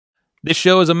This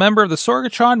show is a member of the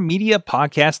Sorgatron Media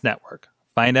Podcast Network.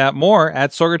 Find out more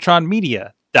at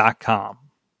sorgatronmedia.com.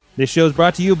 This show is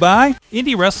brought to you by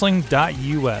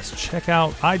IndieWrestling.us. Check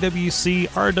out IWC,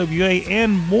 RWA,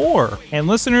 and more. And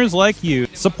listeners like you,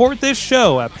 support this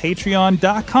show at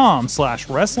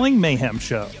Patreon.com/Wrestling Mayhem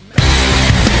Show.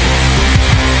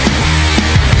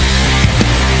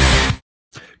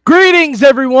 Greetings,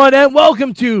 everyone, and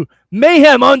welcome to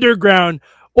Mayhem Underground,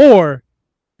 or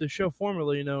the show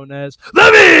formerly known as the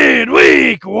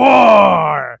Midweek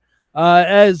War.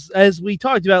 As we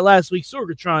talked about last week,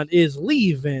 Sorgatron is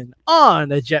leaving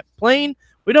on a jet plane.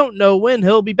 We don't know when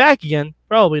he'll be back again.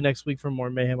 Probably next week for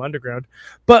more Mayhem Underground.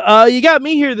 But you got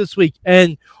me here this week,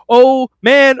 and oh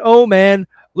man,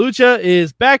 Lucha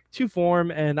is back to form,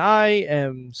 and I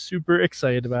am super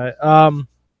excited about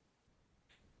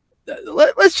it.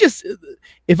 Let's just,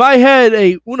 if I had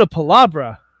a una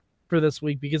palabra for this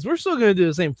week, because we're still going to do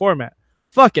the same format.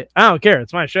 Fuck it. I don't care.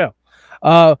 It's my show.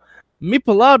 Mi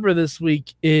palabra this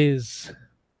week is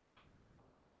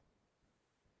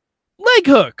leg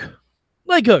hook.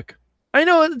 Leg hook. I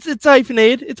know it's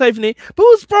hyphenated. But it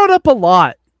was brought up a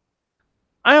lot.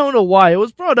 I don't know why. It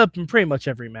was brought up in pretty much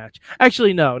every match.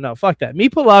 Actually, no. Fuck that. Mi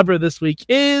palabra this week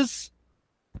is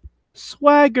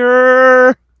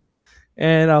swagger.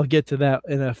 And I'll get to that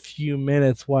in a few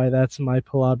minutes, why that's my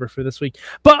palabra for this week.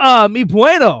 But mi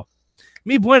bueno.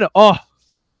 Oh,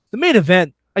 the main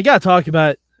event. I got to talk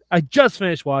about it. I just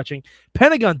finished watching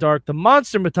Pentagon Dark, the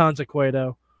Monster Matanza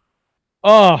Cueto.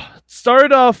 Oh,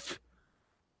 started off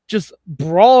just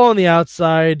brawl on the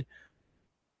outside.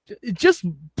 Just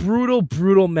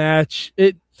brutal match.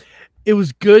 It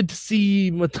was good to see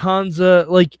Matanza.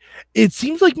 Like, it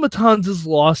seems like Matanza's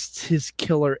lost his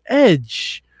killer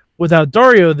edge without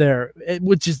Dario there,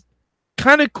 which is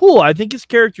kind of cool. I think his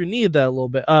character needed that a little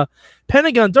bit.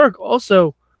 Pentagon Dark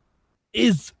also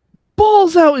is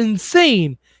balls out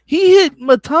insane. He hit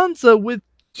Matanza with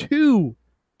two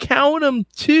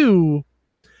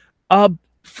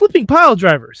flipping pile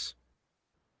drivers.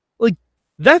 Like,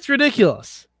 that's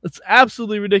ridiculous. That's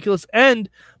absolutely ridiculous. And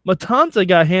Matanza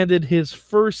got handed his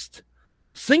first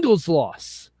singles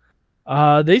loss.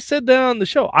 They said that on the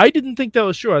show. I didn't think that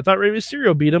was true. I thought Rey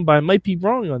Mysterio beat him, but I might be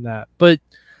wrong on that. But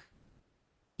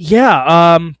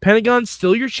yeah, Pentagon's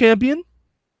still your champion.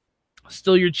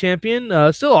 Still our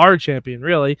champion,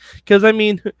 really. Because, I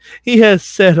mean, he has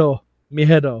cero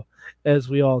miedo, as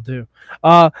we all do.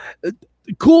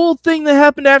 Cool thing that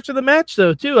happened after the match,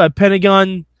 though, too.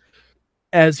 Pentagon,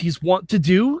 as he's wont to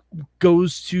do,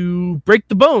 goes to break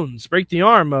the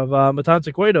arm of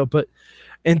Matanza Cueto. But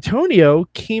Antonio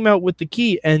came out with the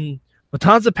key, and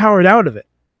Matanza powered out of it.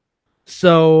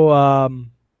 So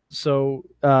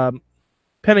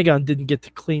Pentagon didn't get to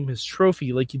claim his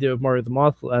trophy like he did with Marty the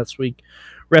Moth last week.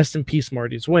 Rest in peace,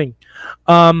 Marty's wing.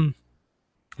 Let's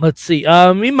see.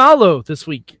 Mi Malo this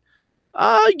week.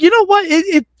 You know what?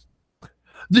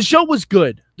 The show was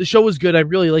good. I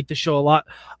really liked the show a lot.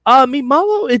 Mi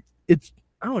Malo, it's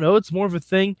I don't know. It's more of a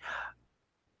thing.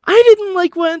 I didn't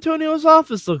like what Antonio's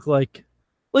office looked like.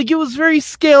 Like, it was very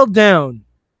scaled down.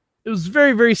 It was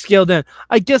very, very scaled down.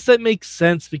 I guess that makes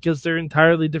sense because they're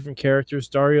entirely different characters.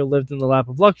 Dario lived in the lap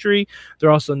of luxury.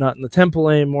 They're also not in the temple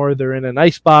anymore. They're in an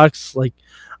icebox. Like,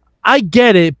 I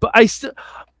get it, but I still...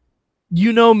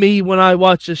 You know me, when I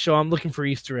watch this show, I'm looking for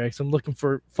Easter eggs. I'm looking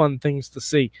for fun things to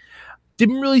see.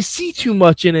 Didn't really see too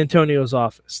much in Antonio's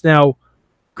office. Now,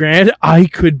 granted, I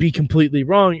could be completely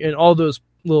wrong, and all those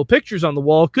little pictures on the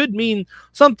wall could mean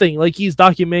something, like he's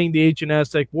documenting the ancient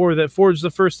Aztec war that forged the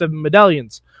first 7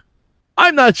 medallions.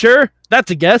 I'm not sure.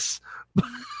 That's a guess.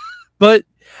 But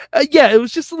yeah, it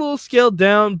was just a little scaled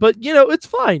down, but you know, it's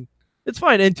fine.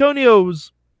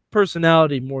 Antonio's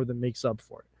personality more than makes up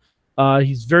for it.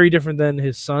 He's very different than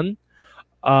his son,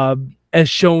 as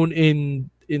shown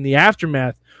in the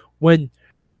aftermath, when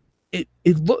it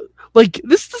looked like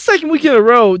this is the second week in a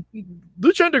row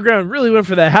Lucha Underground really went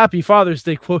for that Happy Father's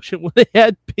Day quotient when they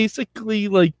had basically,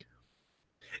 like,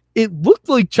 it looked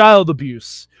like child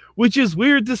abuse, which is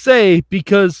weird to say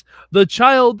because the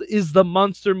child is the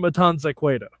Monster Matanza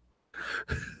Cueto.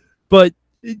 But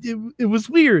it was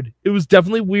weird. It was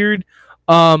definitely weird.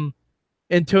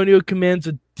 Antonio commands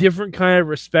a different kind of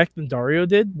respect than Dario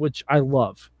did, which I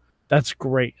love. That's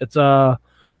great. It's a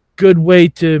good way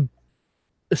to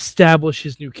establish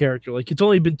his new character. Like, it's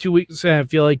only been 2 weeks, and I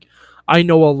feel like I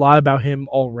know a lot about him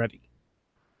already.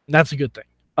 And that's a good thing.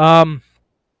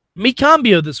 Mi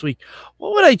Cambio this week.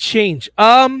 What would I change?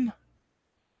 So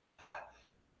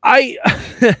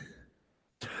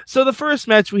the first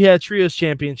match, we had Trios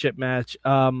Championship match.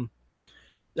 Son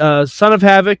of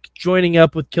Havoc joining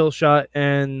up with Killshot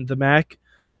and the Mac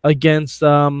against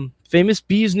Famous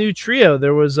B's new trio.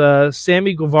 There was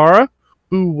Sammy Guevara,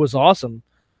 who was awesome.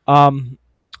 What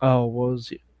was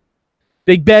he?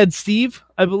 Big Bad Steve,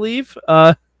 I believe.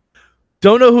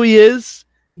 Don't know who he is.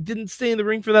 Didn't stay in the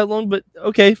ring for that long, but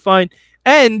okay, fine.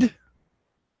 And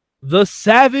the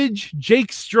Savage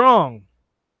Jake Strong.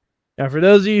 Now, for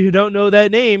those of you who don't know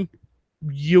that name,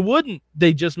 you wouldn't.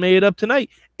 They just made it up tonight.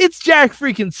 It's Jack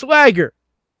freaking Swagger.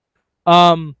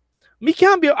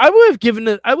 Mikambio, I would have given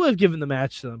the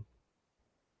match to them.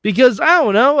 Because I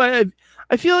don't know,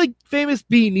 I feel like Famous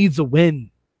B needs a win.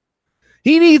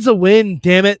 He needs a win,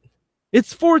 damn it.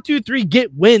 It's 4-2-3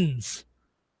 get wins.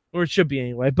 Or it should be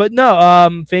anyway. But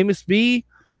no, Famous B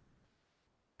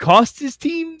cost his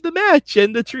team the match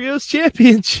and the trios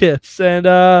championships.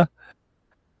 And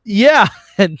yeah,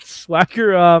 and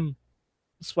Swagger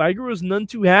was none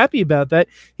too happy about that.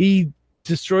 He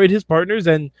destroyed his partners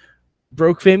and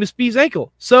broke Famous B's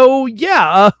ankle. So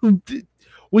yeah,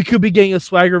 we could be getting a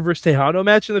Swagger versus Tejano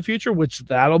match in the future, which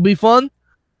that'll be fun.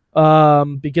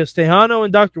 Because Tejano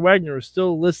and Dr. Wagner are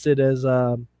still listed as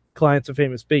clients of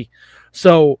Famous B.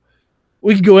 So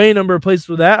we could go any number of places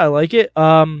with that. I like it.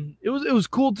 It was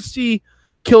cool to see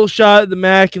Killshot, the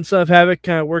Mac, and Son of Havoc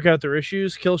kind of work out their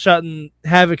issues. Killshot and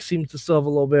Havoc seem to still have a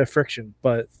little bit of friction,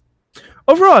 but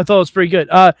overall I thought it was pretty good.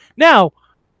 Now,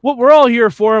 what we're all here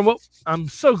for, and what I'm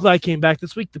so glad I came back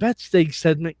this week, the backstage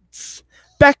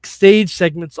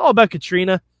segments, all about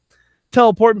Katrina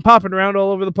teleporting, popping around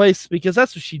all over the place, because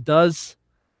that's what she does.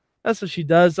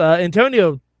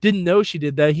 Antonio didn't know she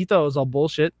did that. He thought it was all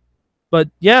bullshit. But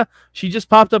yeah, she just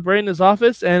popped up right in his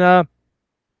office, and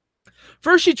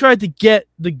first she tried to get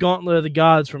the Gauntlet of the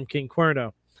Gods from King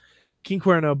Cuerno. King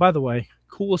Cuerno, by the way,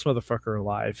 coolest motherfucker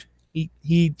alive.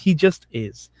 He just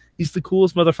is. He's the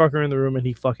coolest motherfucker in the room, and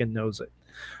he fucking knows it.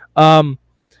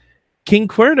 King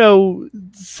Cuerno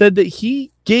said that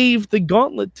he gave the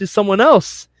gauntlet to someone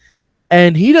else,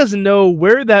 and he doesn't know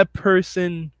where that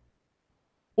person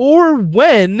or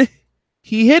when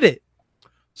he hit it.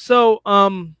 So,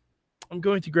 I'm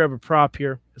going to grab a prop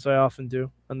here, as I often do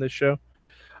on this show.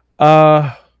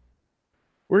 We're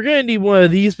going to need one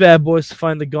of these bad boys to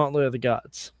find the Gauntlet of the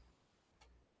Gods.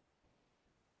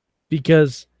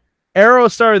 Because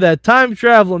Aerostar, that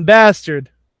time-traveling bastard,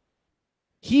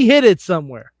 he hid it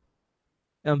somewhere.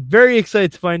 I'm very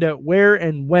excited to find out where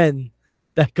and when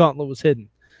that gauntlet was hidden.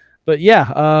 But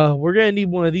yeah, we're going to need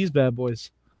one of these bad boys.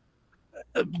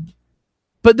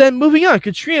 But then moving on,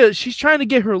 Katrina, she's trying to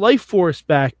get her life force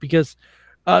back because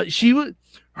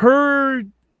her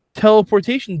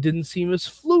teleportation didn't seem as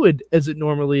fluid as it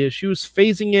normally is. She was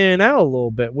phasing in and out a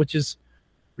little bit, which is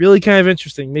really kind of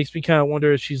interesting. Makes me kind of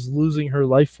wonder if she's losing her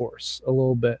life force a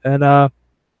little bit. And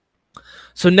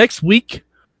so next week,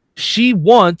 she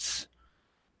wants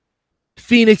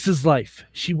Phoenix's life.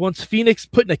 She wants Phoenix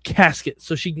put in a casket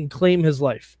so she can claim his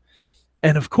life.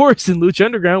 And of course, in Lucha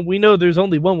Underground, we know there's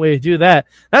only one way to do that.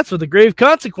 That's with the Grave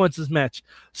Consequences match.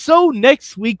 So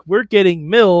next week, we're getting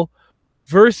Mill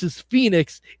versus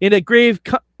Phoenix in a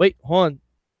Wait, hold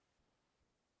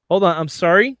on. I'm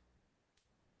sorry.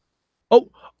 Oh,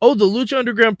 the Lucha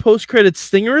Underground post-credit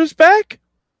stinger is back?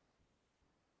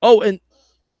 Oh, and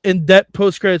that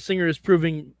post-credit stinger is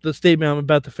proving the statement I'm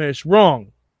about to finish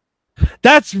wrong.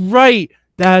 That's right.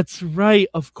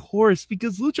 Of course,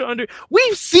 because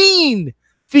we've seen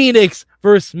Phoenix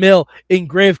versus Mill in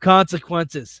Grave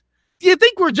Consequences. Do you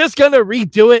think we're just going to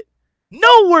redo it?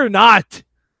 No, we're not.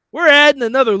 We're adding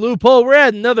another loophole. We're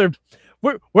adding another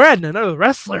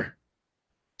wrestler.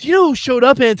 Do you know who showed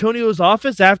up at Antonio's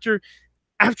office after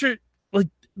like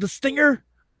the stinger?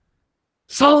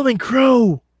 Solomon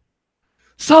Crow.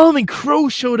 Solomon Crow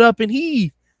showed up, and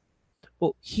he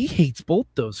hates both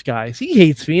those guys. He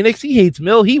hates Phoenix. He hates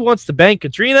Mill. He wants to bang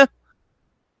Katrina.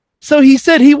 So he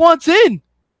said he wants in.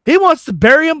 He wants to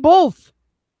bury them both.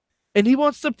 And he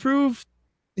wants to prove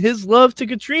his love to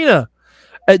Katrina.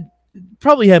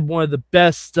 Probably had one of the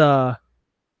best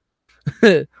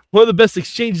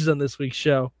exchanges on this week's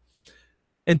show.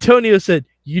 Antonio said,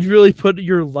 "You'd really put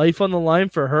your life on the line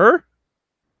for her?"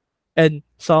 And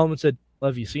Solomon said,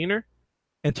 "Love, you seen her?"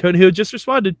 Antonio just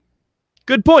responded,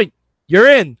 "Good point. You're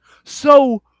in."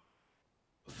 So,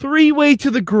 3-way to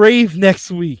the grave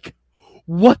next week.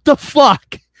 What the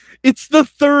fuck? It's the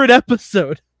 3rd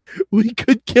episode. We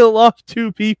could kill off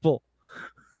 2 people.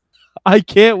 I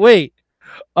can't wait.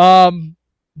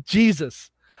 Jesus.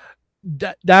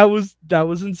 That was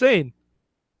insane.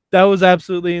 That was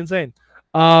absolutely insane.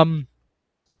 And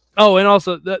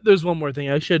also, there's one more thing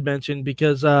I should mention,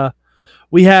 because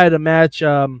we had a match.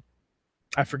 I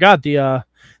forgot the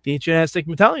Ancient Aztec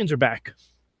Battalions are back.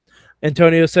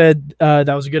 Antonio said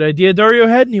that was a good idea Dario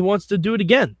had, and he wants to do it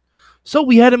again. So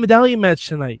we had a medallion match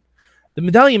tonight. The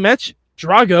medallion match,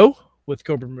 Drago with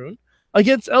Cobra Moon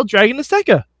against El Dragon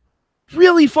Azteca.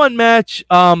 Really fun match.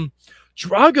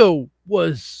 Drago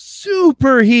was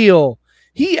super heel.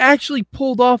 He actually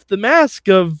pulled off the mask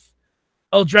of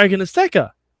El Dragon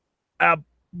Azteca.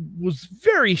 Was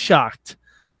very shocked.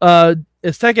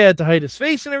 Azteca had to hide his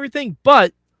face and everything,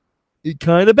 but it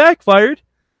kind of backfired.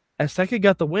 Azteca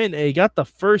got the win, and he got the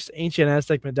first Ancient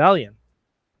Aztec medallion.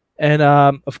 And,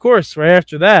 of course, right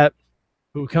after that,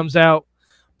 who comes out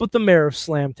but the mayor of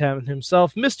Slamtown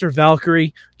himself, Mr.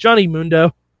 Valkyrie, Johnny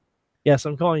Mundo. Yes,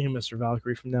 I'm calling him Mr.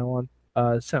 Valkyrie from now on.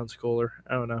 It sounds cooler.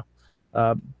 I don't know.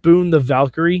 Boone the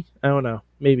Valkyrie? I don't know.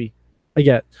 Maybe. I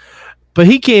get. But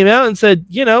he came out and said,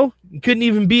 you couldn't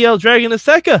even be El Dragon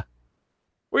Azteca.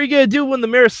 What are you going to do when the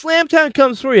mayor of Slamtown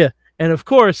comes for you? And, of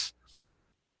course,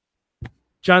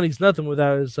 Johnny's nothing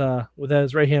without his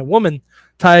right-hand woman.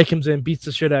 Taya comes in, beats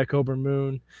the shit out of Cobra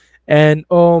Moon. And,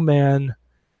 oh, man,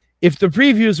 if the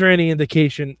previews are any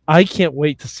indication, I can't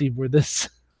wait to see where this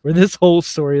whole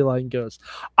storyline goes.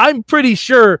 I'm pretty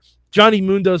sure Johnny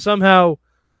Mundo somehow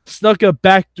snuck a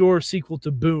backdoor sequel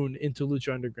to Boone into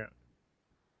Lucha Underground.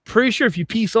 Pretty sure if you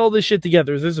piece all this shit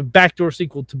together, there's a backdoor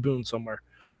sequel to Boone somewhere.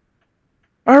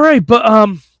 All right, but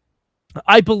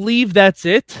I believe that's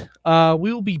it.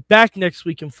 We will be back next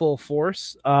week in full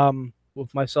force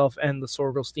with myself and the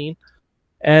Sorgelstein.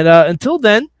 And until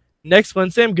then, next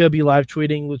Wednesday, I'm going to be live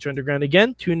tweeting Lucha Underground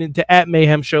again. Tune into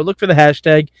 @Mayhem Show. Look for the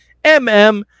hashtag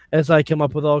MM as I come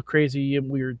up with all crazy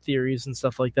and weird theories and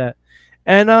stuff like that.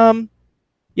 And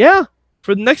yeah,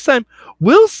 for the next time,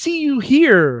 we'll see you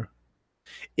here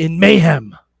in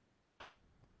Mayhem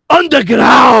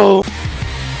Underground.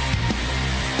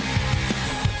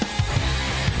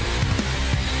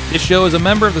 This show is a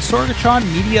member of the Sorgatron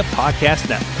Media Podcast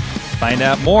Network. Find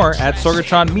out more at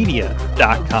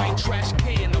sorgatronmedia.com.